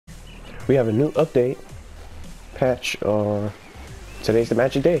We have a new update patch. Today's the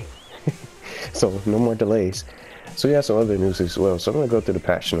magic day, so no more delays. So we have some other news as well. So I'm gonna go through the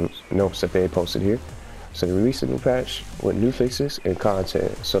patch notes that they posted here. So they released a new patch with new fixes and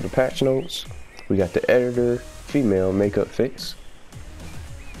content. So the patch notes, we got the editor female makeup fix,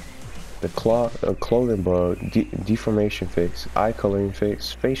 the clothing bug deformation fix, eye coloring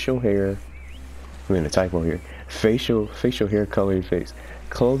fix, facial hair. I'm in a typo here. Facial hair coloring fix,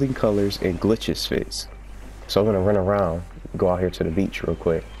 clothing colors and glitches fix. So I'm gonna run around, go out here to the beach real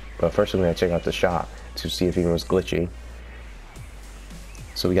quick. But first I'm gonna check out the shop to see if anyone was glitching.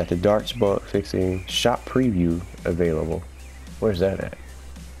 So we got the darts bug fixing, shop preview available. Where's that at?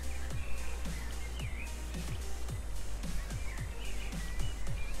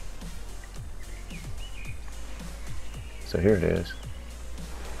 So here it is.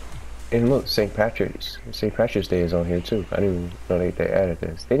 And look, St. Patrick's Day is on here too. I didn't even know they added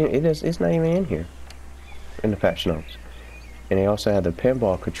this. It's not even in here in the patch notes. And they also have the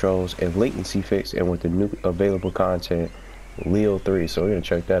pinball controls and latency fix, and with the new available content, Leal 3. So we're gonna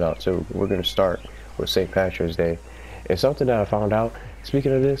check that out too. We're gonna start with St. Patrick's Day. And something that I found out,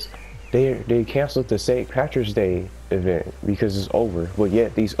 speaking of this, they canceled the St. Patrick's Day event because it's over. But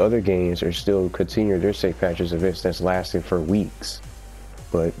yet these other games are still continuing their St. Patrick's events that's lasting for weeks.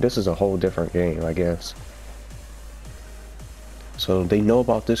 But this is a whole different game, I guess. So they know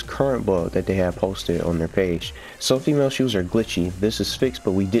about this current bug that they have posted on their page. Some female shoes are glitchy. This is fixed,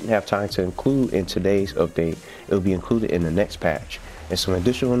 but we didn't have time to include in today's update. It will be included in the next patch. And some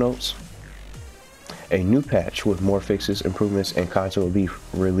additional notes. A new patch with more fixes, improvements, and content will be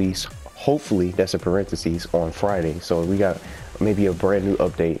released. Hopefully, that's a parentheses, on Friday. So we got maybe a brand new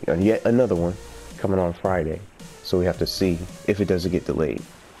update, and yet another one coming on Friday. So we have to see if it doesn't get delayed.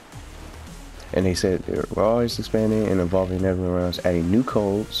 And they said we're always expanding and evolving Nebula Realms, adding new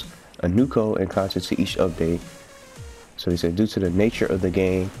codes, a new code and content to each update. So they said due to the nature of the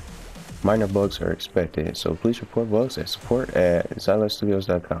game, minor bugs are expected. So please report bugs at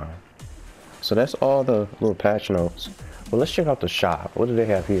support@silentstudios.com. So that's all the little patch notes. Well, let's check out the shop. What do they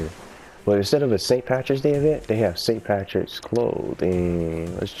have here? Well, instead of a St. Patrick's Day event, they have St. Patrick's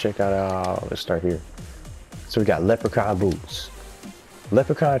clothing. Let's check it out. Let's start here. So we got leprechaun boots,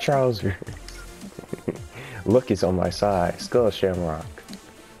 leprechaun trousers. Look, it's on my side. Skull shamrock.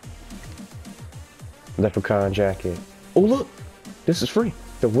 Leprechaun jacket. Oh look, this is free.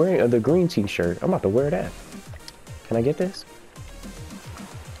 The wearing of the green t-shirt. I'm about to wear that. Can I get this?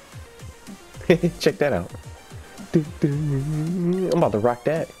 Check that out. I'm about to rock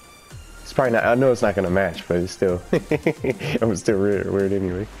that. It's probably not. I know it's not gonna match, but it's still. I'm still wear it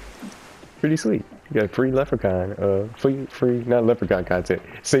anyway. Pretty sweet. You got free leprechaun, free not leprechaun content,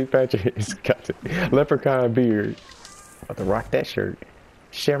 St. Patrick's content, leprechaun beard. About to rock that shirt.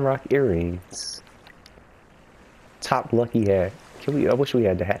 Shamrock earrings. Top lucky hat. I wish we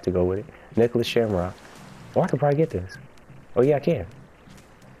had the hat to go with it. Necklace shamrock. Oh, I could probably get this. Oh yeah, I can.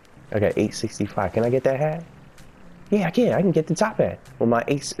 I got 865. Can I get that hat? Yeah, I can. I can get the top hat with my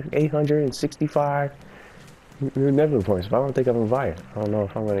 865 Nebula points. But I don't think I'm gonna buy it. I don't know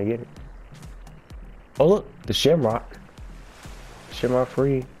if I'm gonna get it. Oh look, the shamrock. Shamrock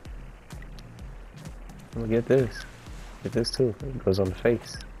free. I'm gonna get this. Get this too. It goes on the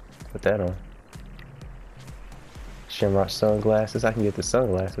face. Put that on. Shamrock sunglasses. I can get the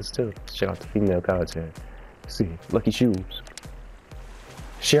sunglasses too. Let's check out the female content. Let's see. Lucky shoes.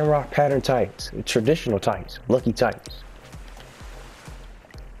 Shamrock pattern tights. Traditional tights. Lucky tights.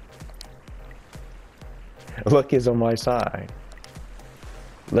 Luck is on my side.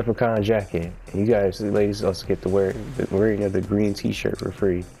 Leprechaun jacket. And you guys, the ladies, also get to wear the wearing of the green t-shirt for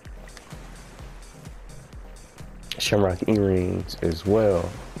free. Shamrock earrings as well.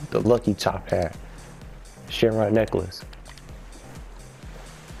 The lucky top hat. Shamrock necklace.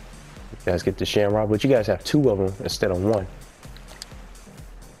 You guys get the shamrock, but you guys have two of them instead of one.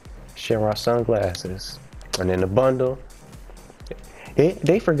 Shamrock sunglasses. And then the bundle.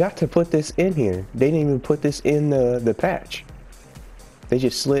 They forgot to put this in here. They didn't even put this in the patch. They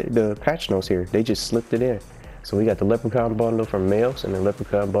just slid the patch notes here. They just slipped it in. So we got the leprechaun bundle for males and the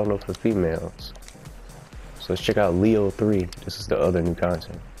leprechaun bundle for females. So let's check out Leal 3. This is the other new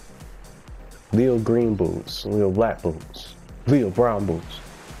content. Leal green boots, Leal black boots, Leal brown boots,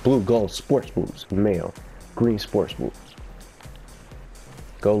 blue gold sports boots, male, green sports boots,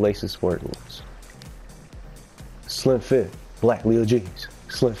 gold laces sports boots, slim fit, black Leal jeans,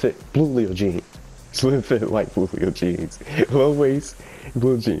 slim fit, blue Leal jeans, slim fit, white blue Leal jeans, low waist,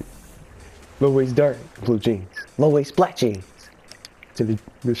 blue jeans, low waist dark blue jeans, low waist black jeans, to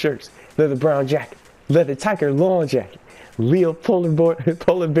the shirts, leather brown jacket, leather tiger long jacket, Leal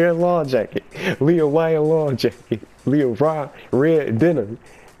polar bear lawn jacket. Leal white lawn jacket. Leal red denim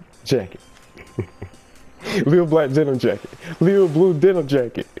jacket. Leal black denim jacket. Leal blue denim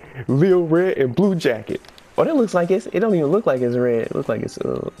jacket. Leal red and blue jacket. Oh, that looks like it don't even look like it's red. It looks like it's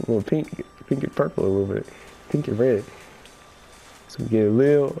a little pink and purple a little bit. Pink and red. So we get a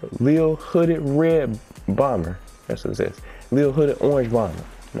Leal hooded red bomber. That's what it says. Leal hooded orange bomber.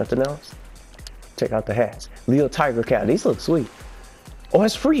 Nothing else? Check out the hats. Leal tiger cat. These look sweet. Oh,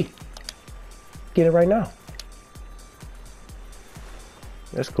 it's free. Get it right now.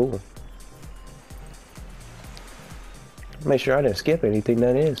 That's cool. Make sure I didn't skip anything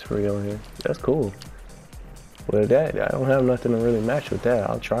that is free on here. That's cool. With that, I don't have nothing to really match with that.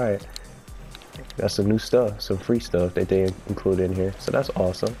 I'll try it. That's some new stuff, some free stuff that they included in here. So that's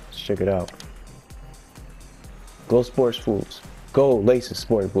awesome. Let's check it out. Gold sports boots. Gold laces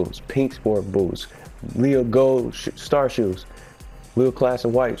sport boots. Pink sport boots. Leal gold star shoes. Leal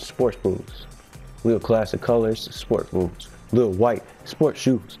classic white sports boots. Leal classic colors sport boots. Leal white sport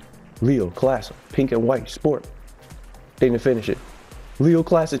shoes. Leal classic pink and white sport. They didn't finish it. Leal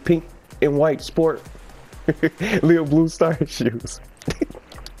classic pink and white sport. Leal blue star shoes.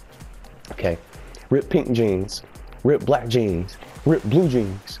 Okay. Ripped pink jeans. Ripped black jeans. Ripped blue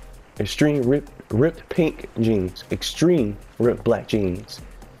jeans. Extreme ripped pink jeans. Extreme ripped black jeans.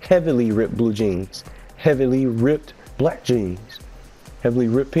 Heavily ripped blue jeans. Heavily ripped black jeans. Heavily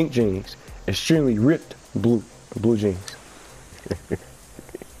ripped pink jeans. Extremely ripped blue jeans.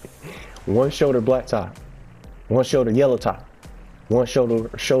 One shoulder black top. One shoulder yellow top. One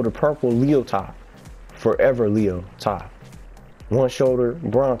shoulder purple Leal top. Forever Leal top. One shoulder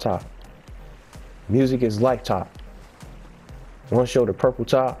brown top. Music is life top. One shoulder purple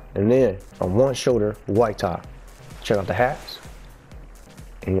top, and then on one shoulder white top. Check out the hats.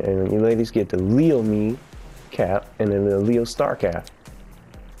 And you ladies get the Leal me cap and then the Leal star cap.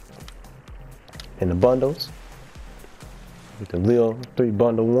 And the bundles. With the Leal 3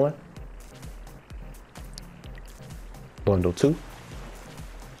 bundle 1. Bundle 2.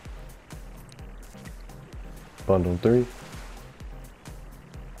 Bundle 3.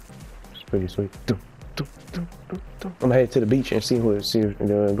 It's pretty sweet. I'm gonna head to the beach and see if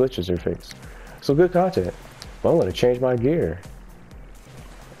the glitches are fixed. So good content. But I'm gonna change my gear.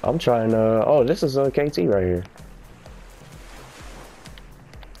 I'm trying oh, this is a KT right here.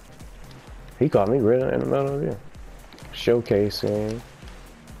 He caught me right in the middle of it. Showcasing.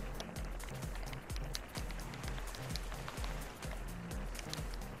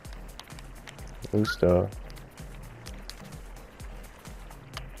 New stuff.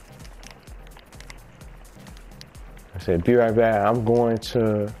 I said, be right back. I'm going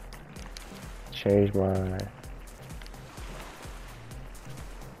to change my...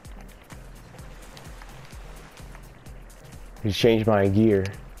 change my gear.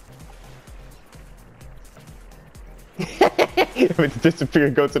 Disappear,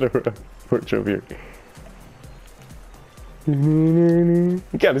 go to the virtual view. You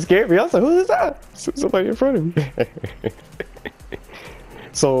kind of scared me. I was like, who is that? Somebody in front of me.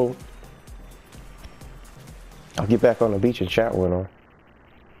 So, I'll get back on the beach and chat with them.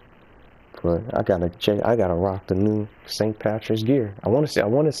 But I gotta rock the new St. Patrick's gear. I wanna see,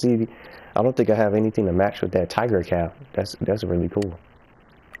 I don't think I have anything to match with that tiger cap. That's really cool.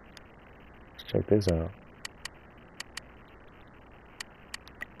 Let's check this out.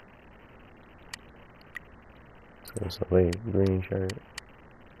 So it's a late green shirt.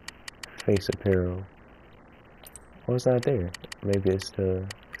 Face apparel. What's not there? Maybe it's the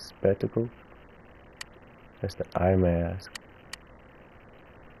spectacles. That's the eye mask.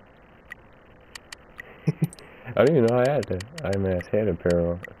 I didn't even know I had the eye mask head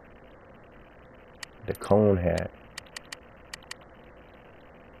apparel. The cone hat.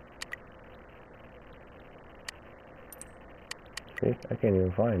 See, I can't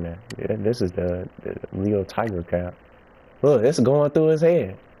even find that. Yeah, this is the Leal tiger cap. Look, it's going through his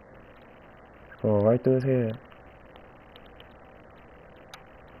head. It's going right through his head.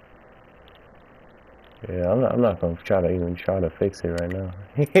 Yeah, I'm not gonna try to fix it right now.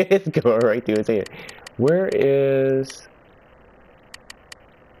 It's going right through his head. Where is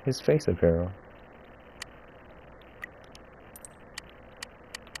his face apparel?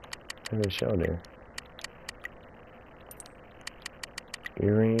 Doesn't show there.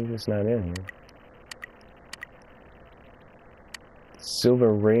 Earrings, it's not in here.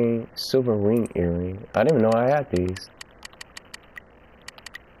 Silver ring earring. I didn't even know I had these.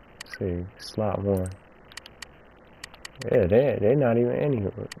 Let's see, slot 1. Yeah, they're not even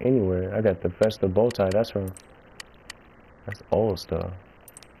anywhere. I got the festive bow tie. That's old stuff.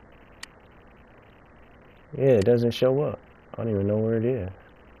 Yeah, it doesn't show up. I don't even know where it is.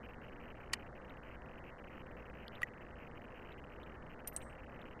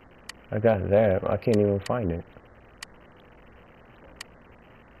 I got that. I can't even find it.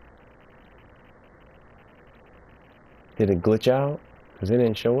 Did it glitch out? Because it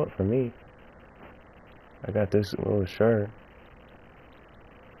didn't show up for me. I got this little shirt.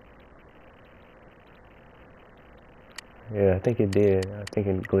 Yeah, I think it did. I think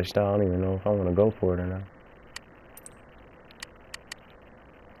it glitched out. I don't even know if I want to go for it or not.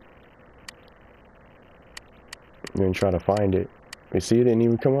 I'm gonna try to find it. You see, it didn't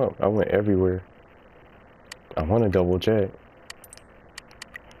even come up. I went everywhere. I want to double check.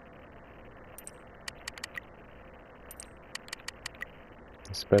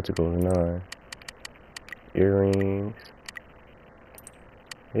 Spectacles, none. Earrings.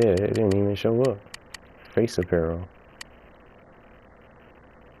 Yeah, it didn't even show up. Face apparel.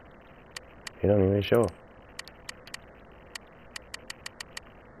 It don't even show.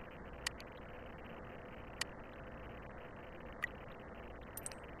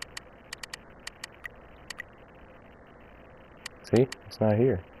 See? It's not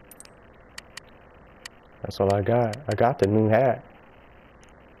here. That's all I got. I got the new hat.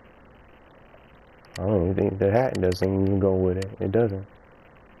 I don't even think the hat doesn't even go with it. It doesn't.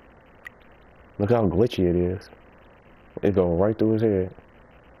 Look how glitchy it is. It goes right through his head.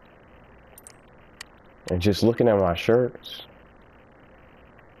 And just looking at my shirts,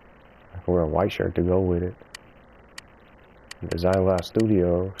 I can wear a white shirt to go with it. Design Lot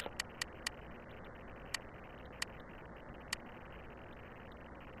Studios.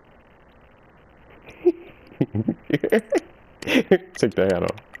 Take the hat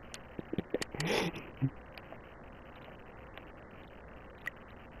off.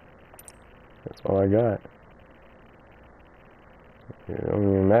 That's all I got. It don't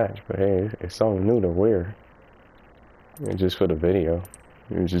even match, but hey, it's something new to wear. And just for the video.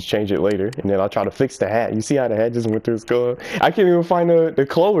 You just change it later, and then I'll try to fix the hat. You see how the hat just went through his skull? I can't even find the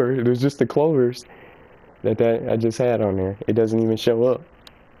clover. It was just the clovers that I just had on there. It doesn't even show up.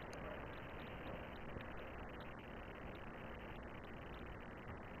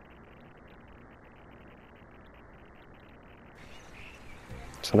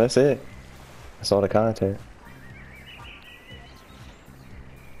 So that's it. That's all the content.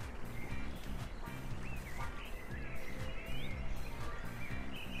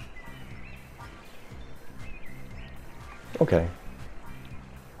 Okay.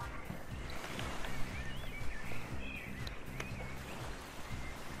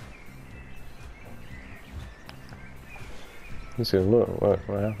 You see, look, what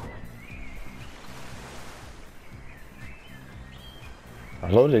happened? I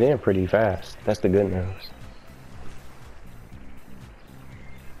loaded in pretty fast. That's the good news.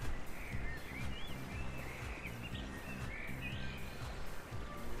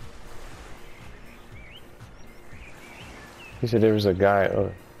 He said there was a guy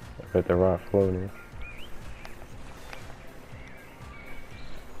up at the rock floating.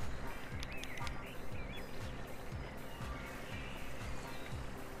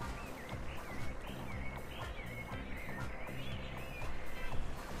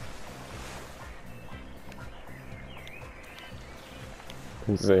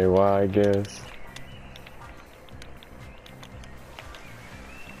 He said, "Well, I guess."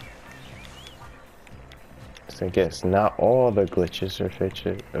 So I guess not all the glitches are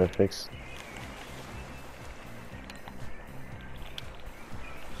fixed.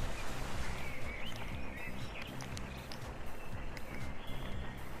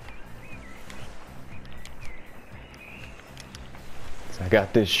 So I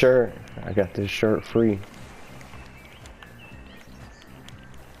got this shirt. I got this shirt free.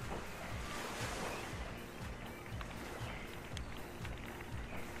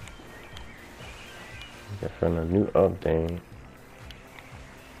 From a new update.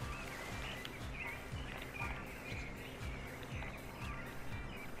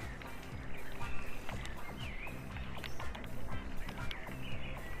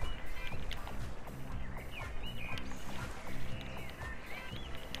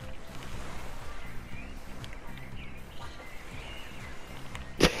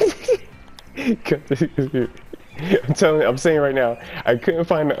 I'm saying right now, I couldn't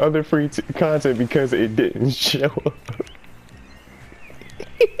find the other free content because it didn't show up.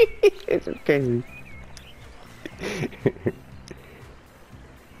 It's okay.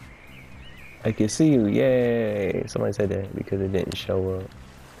 I can see you, yay! Somebody said that because it didn't show up.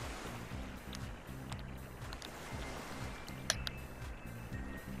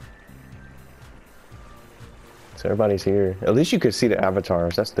 So everybody's here. At least you could see the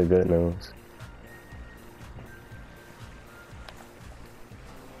avatars, that's the good news.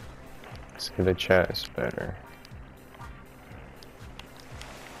 See, the chat is better.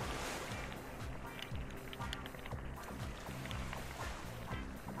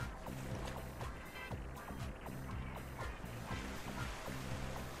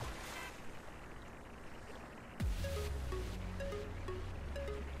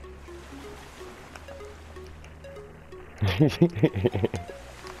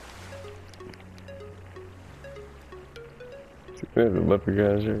 There's a leopard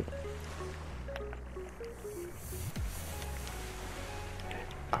guy shirt.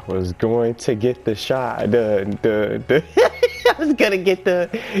 I was going to get the shot. I was gonna get the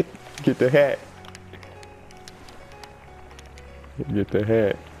hat. Get the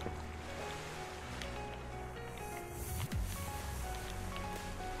hat.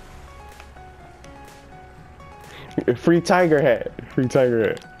 Free tiger hat. Free tiger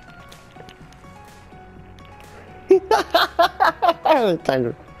hat.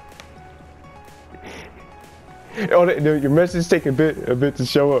 Tiger. Oh, your message take a bit to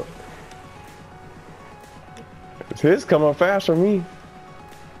show up. His come up fast for me.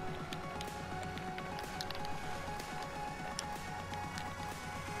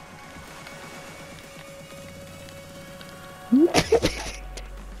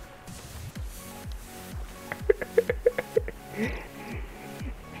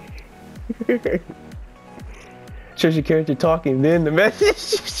 Shows your character talking, then the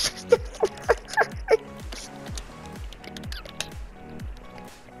message.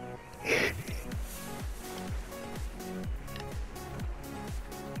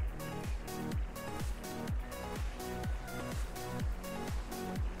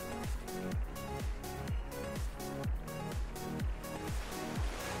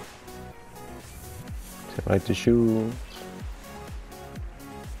 Like the shoes.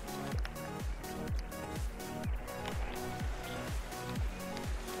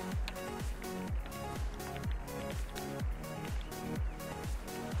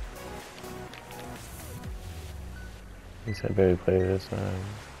 He said, "Better play this one."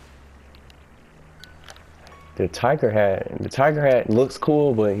 The tiger hat looks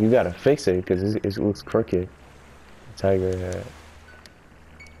cool, but you gotta fix it because it looks crooked. The tiger hat.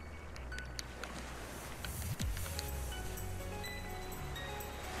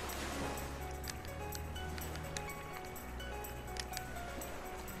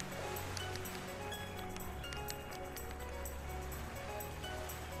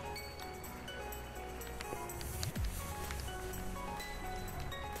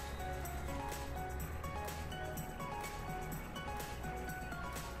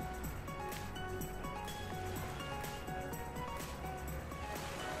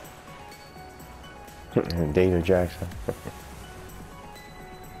 David Jackson.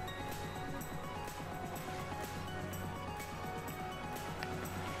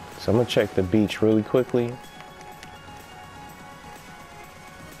 So I'm gonna check the beach really quickly. I'm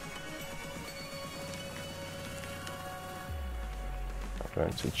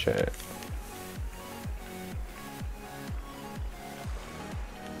going to check.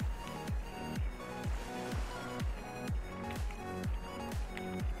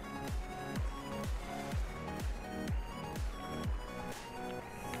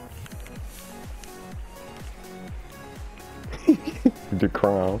 The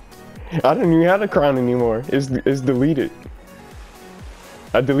crown. I don't even have the crown anymore. It's deleted.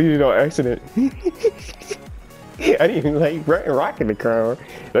 I deleted it on accident. I didn't even like rocking the crown.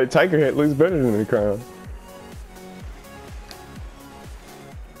 That tiger head looks better than the crown.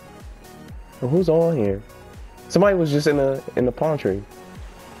 Well, who's on here? Somebody was just in the palm tree.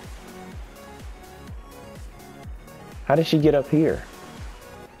 How did she get up here?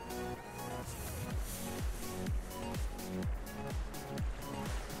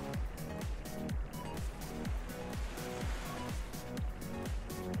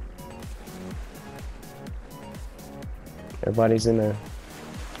 Everybody's in there.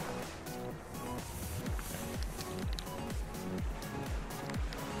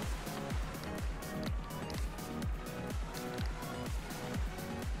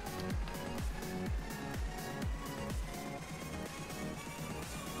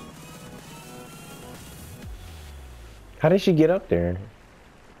 How did she get up there?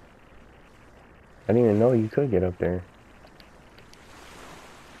 I didn't even know you could get up there.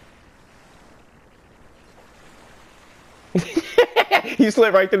 You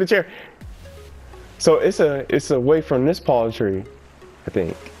slid right through the chair. So it's away from this palm tree, I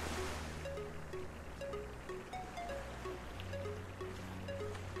think.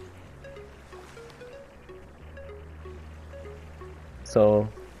 So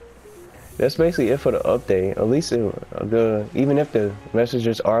That's basically it for the update. At least even if the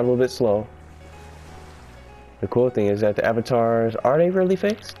messages are a little bit slow, the cool thing is that the avatars, are they really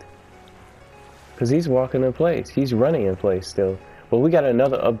fixed? Because he's walking in place. He's running in place still. But we got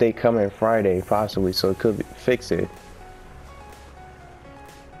another update coming Friday, possibly, so it could fix it.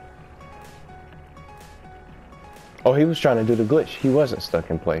 Oh, he was trying to do the glitch. He wasn't stuck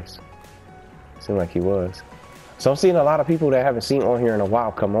in place. Seemed like he was. So I'm seeing a lot of people that I haven't seen on here in a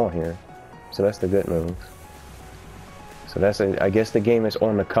while come on here. So that's the good news. So I guess the game is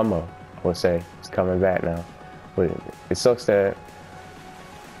on the come up, we'll say. It's coming back now. But it sucks that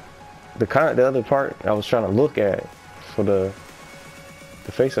the other part I was trying to look at for the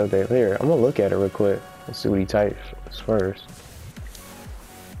face update here. I'm gonna look at it real quick and see what he types first.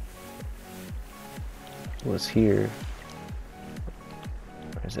 What's here?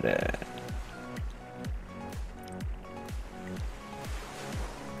 Where's it at?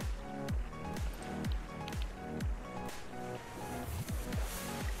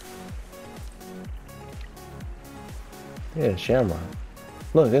 Yeah, Shamrock.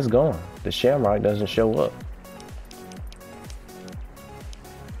 Look, it's gone. The Shamrock doesn't show up.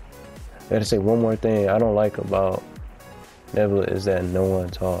 I gotta say one more thing I don't like about Nebula is that no one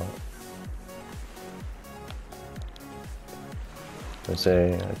talks. Let's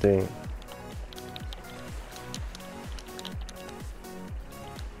say, I think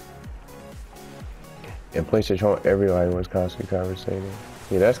in PlayStation Home, everybody was constantly conversating.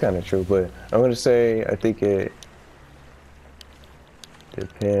 Yeah, that's kind of true, but I'm gonna say I think it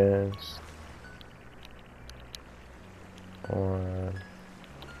depends on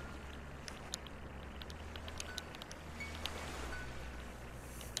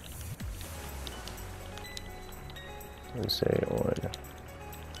let's say on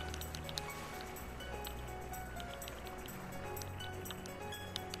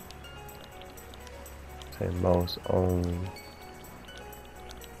say most only.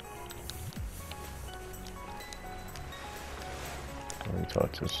 When we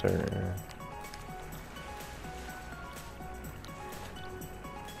talk to certain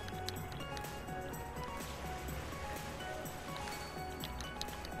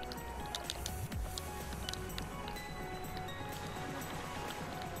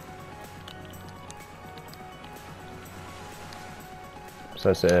so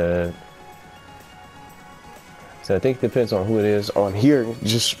I think it depends on who it is on here.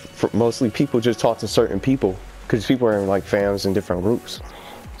 Just mostly people just talk to certain people because people are in like fans in different groups.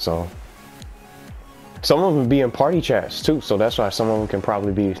 So some of them be in party chats too. So that's why some of them can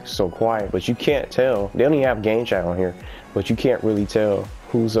probably be so quiet. But you can't tell. They only have game chat on here, but you can't really tell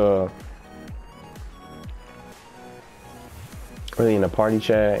who's really in a party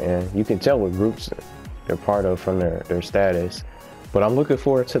chat, and you can tell what groups they're part of from their status. But I'm looking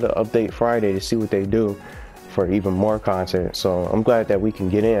forward to the update Friday to see what they do for even more content. So I'm glad that we can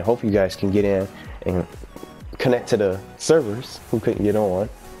get in. Hope you guys can get in and connect to the servers who couldn't get on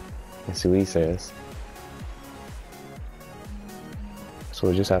and see what he says. So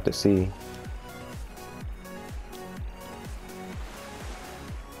we'll just have to see.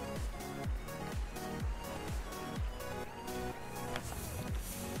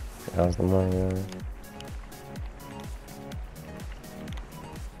 How's the money?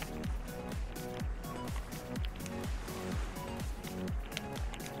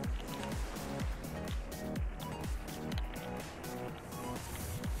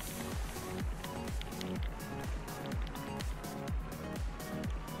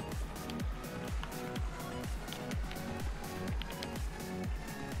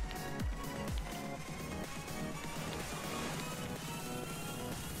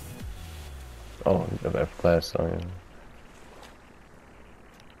 Oh, the F class on him.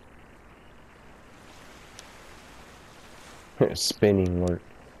 Spinning work.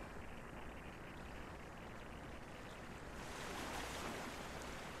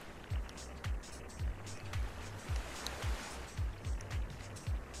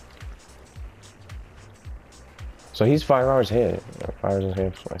 So he's 5 hours ahead. 5 hours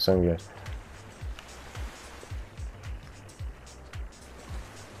ahead for some guys.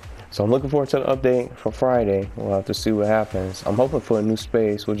 So I'm looking forward to the update for Friday. We'll have to see what happens. I'm hoping for a new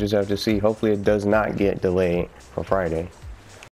space. We'll just have to see. Hopefully it does not get delayed for Friday.